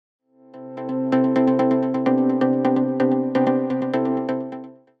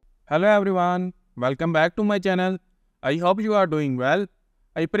Hello everyone, welcome back to my channel. I hope you are doing well.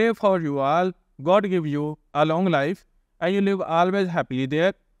 I pray for you all. God give you a long life and you live always happily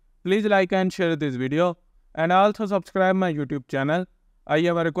there. Please like and share this video and also subscribe my YouTube channel. I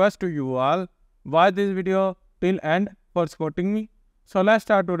have a request to you all. Watch this video till end for supporting me. So let's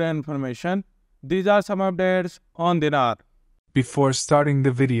start today's information. These are some updates on dinar. Before starting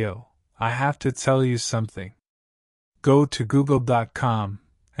the video, I have to tell you something. Go to google.com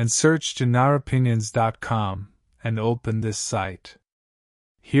and search dinaropinions.com and open this site.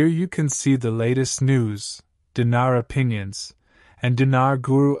 Here you can see the latest news, dinar opinions, and dinar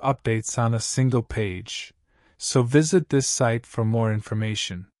guru updates on a single page. So visit this site for more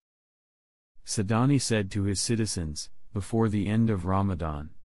information. Sadani said to his citizens, before the end of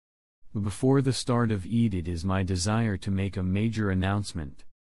Ramadan. Before the start of Eid, it is my desire to make a major announcement.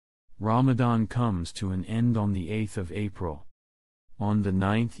 Ramadan comes to an end on the 8th of April. On the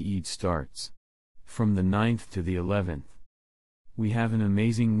 9th Eid starts. From the 9th to the 11th. We have an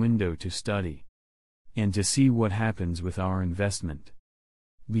amazing window to study. And to see what happens with our investment.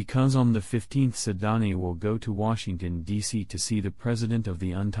 Because on the 15th Sadani will go to Washington, D.C. to see the President of the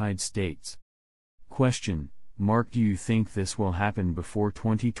United States. Question, Mark, do you think this will happen before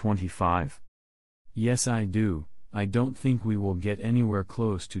 2025? Yes, I do. I don't think we will get anywhere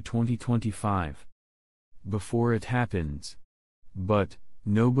close to 2025 before it happens. But,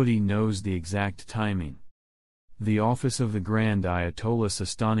 nobody knows the exact timing. The office of the Grand Ayatollah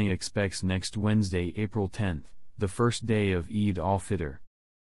Sistani expects next Wednesday, April 10th, the first day of Eid al-Fitr.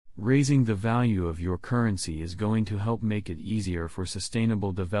 Raising the value of your currency is going to help make it easier for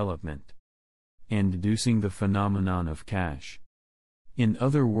sustainable development and reducing the phenomenon of cash. In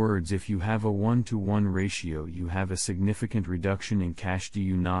other words, if you have a 1-to-1 ratio, you have a significant reduction in cash, do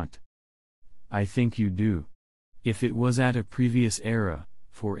you not? I think you do. If it was at a previous era,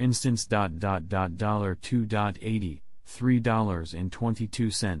 for instance $2.80,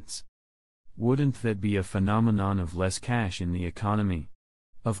 $3.22, wouldn't that be a phenomenon of less cash in the economy?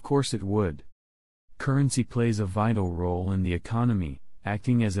 Of course it would. Currency plays a vital role in the economy,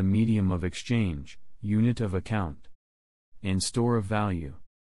 acting as a medium of exchange, unit of account, and store of value.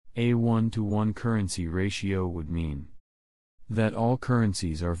 A 1-to-1 currency ratio would mean that all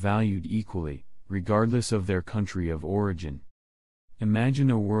currencies are valued equally, regardless of their country of origin. Imagine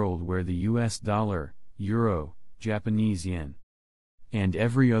a world where the US dollar, euro, Japanese yen, and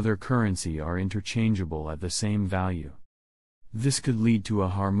every other currency are interchangeable at the same value. This could lead to a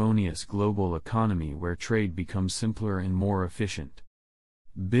harmonious global economy where trade becomes simpler and more efficient.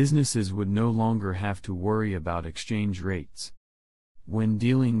 Businesses would no longer have to worry about exchange rates when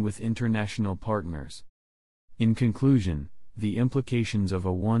dealing with international partners. In conclusion, the implications of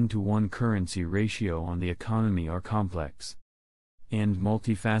a 1-to-1 currency ratio on the economy are complex and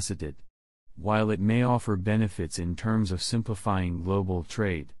multifaceted. While it may offer benefits in terms of simplifying global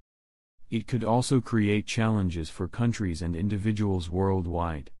trade, it could also create challenges for countries and individuals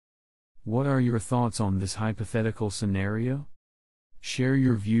worldwide. What are your thoughts on this hypothetical scenario? Share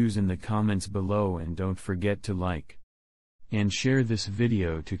your views in the comments below and don't forget to like and share this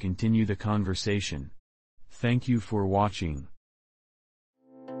video to continue the conversation. Thank you for watching.